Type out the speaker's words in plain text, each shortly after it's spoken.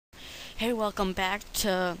Hey, welcome back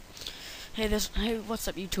to hey, what's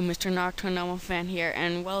up YouTube, Mr. Nocturne, I'm a fan here,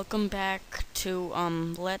 and welcome back to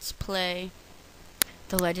Let's Play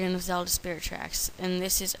The Legend of Zelda Spirit Tracks, and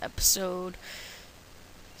this is episode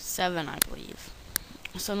 7, I believe.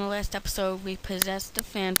 So in the last episode we possessed the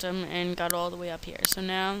Phantom and got all the way up here. So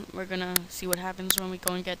now we're gonna see what happens when we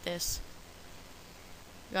go and get this.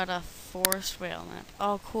 We got a forest rail map.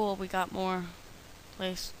 Oh cool, we got more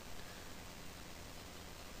place.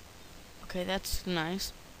 Okay, that's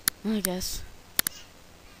nice, I guess.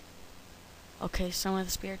 Okay, some of the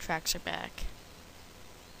spirit tracks are back.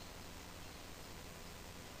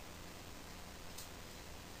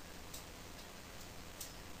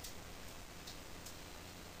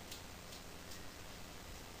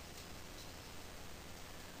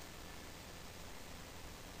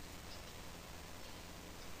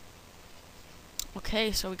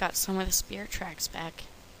 Okay, so we got some of the spirit tracks back.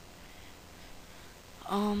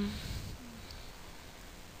 Um,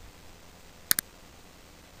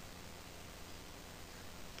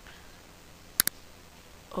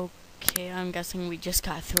 okay, I'm guessing we just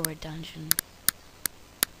got through a dungeon.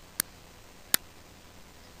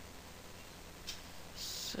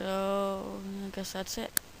 So, I guess that's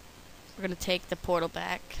it. We're gonna take the portal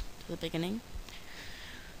back to the beginning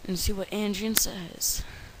and see what Angian says.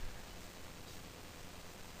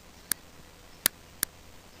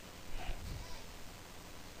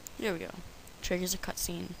 Here we go. Triggers a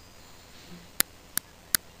cutscene.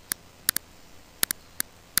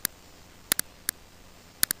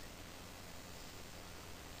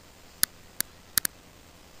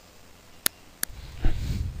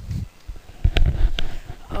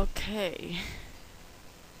 Okay.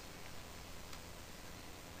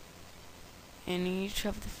 In each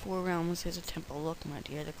of the 4 realms is a temple. Look, my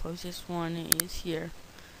dear, the closest one is here.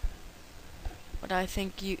 But I don't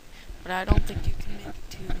think you can make it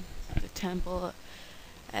to the temple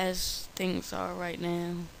as things are right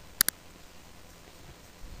now.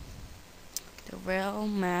 The rail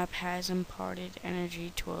map has imparted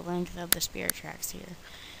energy to a length of the spirit tracks here,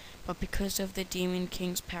 but because of the Demon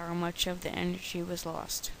King's power, much of the energy was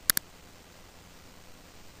lost.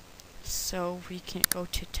 So we can't go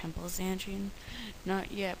to temples, Angian?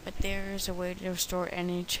 Not yet, but there is a way to restore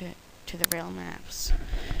energy to the rail maps.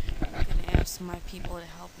 I'm gonna ask my people to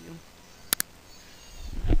help you.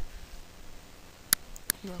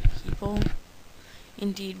 Your people?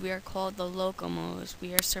 Indeed, we are called the Locomos.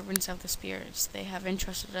 We are servants of the spirits. They have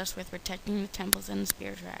entrusted us with protecting the temples and the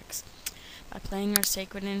spirit tracks. By playing our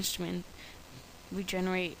sacred instrument, we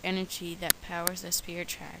generate energy that powers the spirit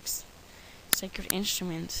tracks. Sacred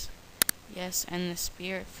instruments. Yes, and the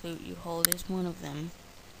spirit flute you hold is one of them.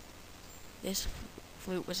 This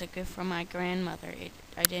flute was a gift from my grandmother.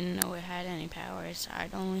 I didn't know it had any powers.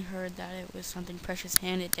 I'd only heard that it was something precious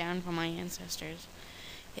handed down from my ancestors.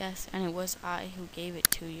 Yes, and it was I who gave it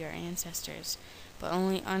to your ancestors, but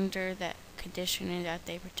only under that condition that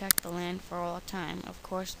they protect the land for all time. Of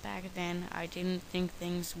course, back then, I didn't think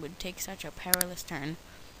things would take such a perilous turn.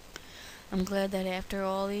 I'm glad that after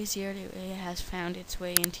all these years, it has found its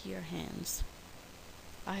way into your hands.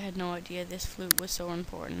 I had no idea this flute was so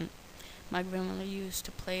important. My grandmother used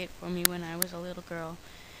to play it for me when I was a little girl.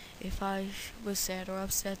 If I was sad or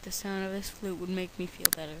upset, the sound of this flute would make me feel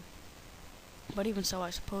better. But even so,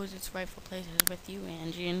 I suppose its rightful place is with you,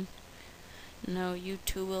 Angian. No, you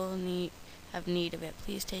too will have need of it.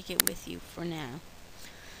 Please take it with you for now.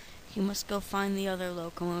 You must go find the other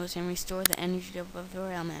Locomos and restore the energy of the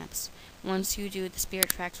rail maps. Once you do, the spirit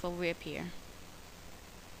tracks will reappear.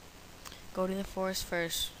 Go to the forest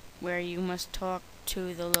first, where you must talk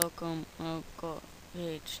to the Locomo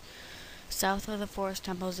Gauge. South of the forest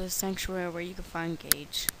temples is a sanctuary where you can find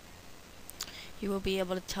Gauge. He will be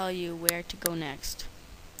able to tell you where to go next.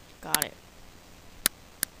 Got it.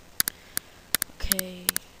 Okay.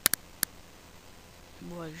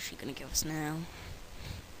 What is she gonna give us now?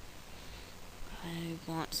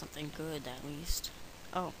 I want something good, at least.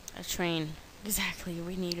 Oh, a train. Exactly,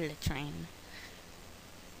 we needed a train.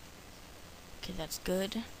 Okay, that's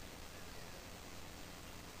good.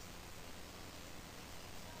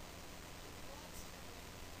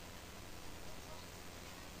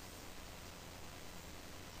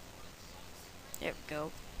 There we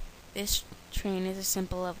go. This train is a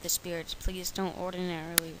symbol of the spirits. Please don't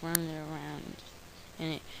ordinarily run it around in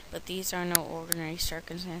it. But these are no ordinary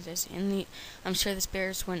circumstances. I'm sure the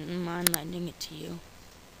spirits wouldn't mind lending it to you.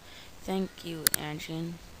 Thank you,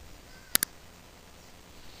 Angian.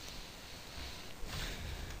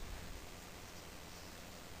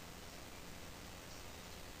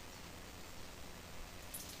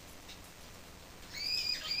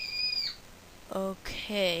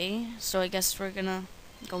 Okay, so I guess we're gonna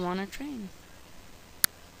go on a train.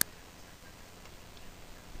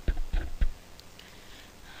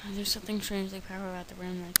 There's something strangely powerful about the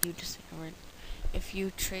room that you discovered. If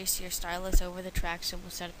you trace your stylus over the tracks, it will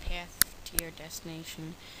set a path to your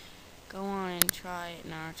destination. Go on and try it,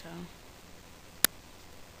 Naruto.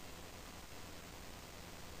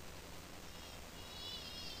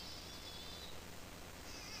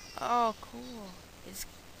 Oh, cool. It's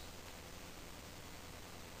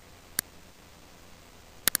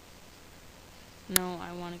No,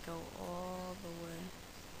 I want to go all the way.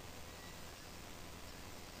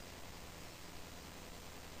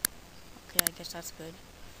 Okay, I guess that's good.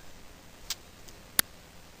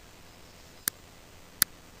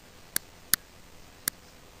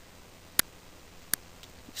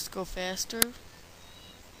 Just go faster.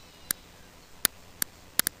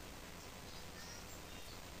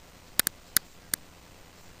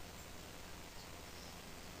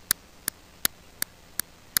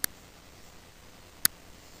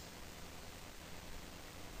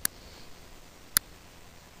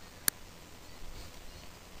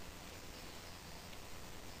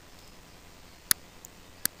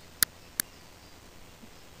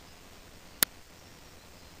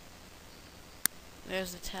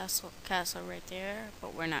 There's the castle right there,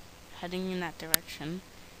 but we're not heading in that direction.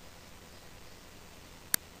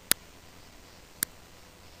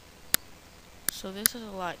 So this is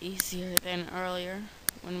a lot easier than earlier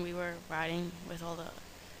when we were riding with all the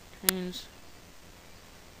trains.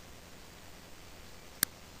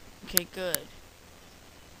 Okay, good.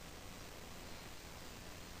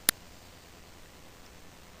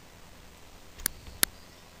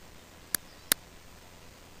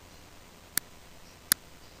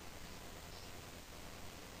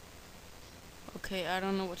 Okay, I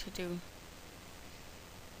don't know what to do.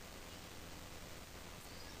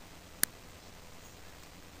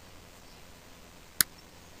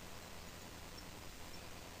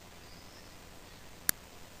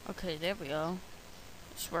 Okay, there we go.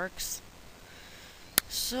 This works.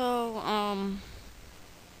 So,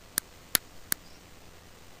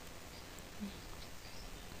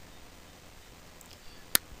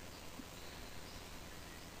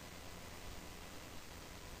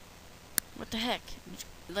 what the heck?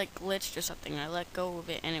 Like glitched or something. I let go of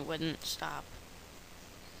it and it wouldn't stop.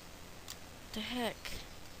 What the heck?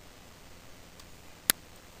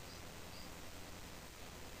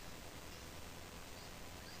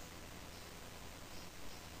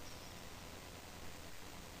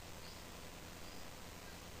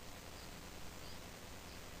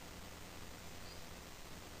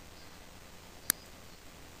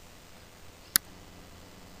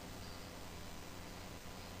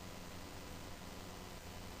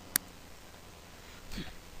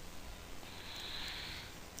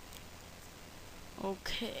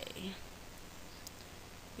 Okay.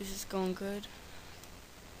 This is going good.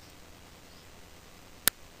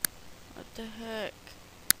 What the heck?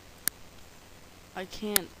 I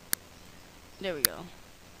can't. There we go.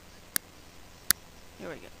 Here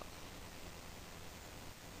we go.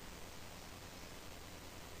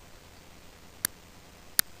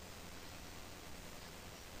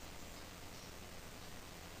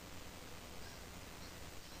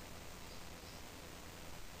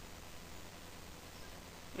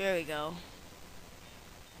 There we go.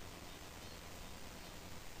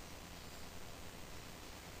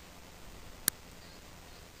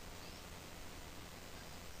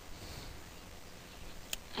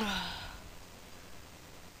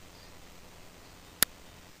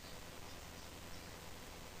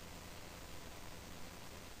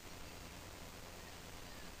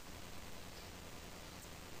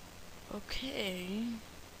 Okay.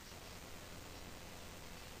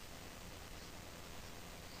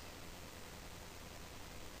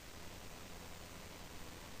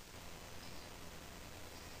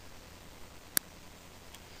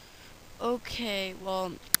 Okay,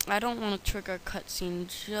 well, I don't want to trigger a cutscene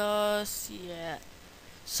just yet.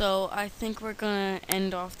 So I think we're gonna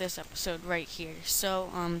end off this episode right here.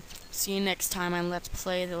 So, see you next time on Let's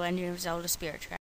Play The Legend of Zelda Spirit Tracks.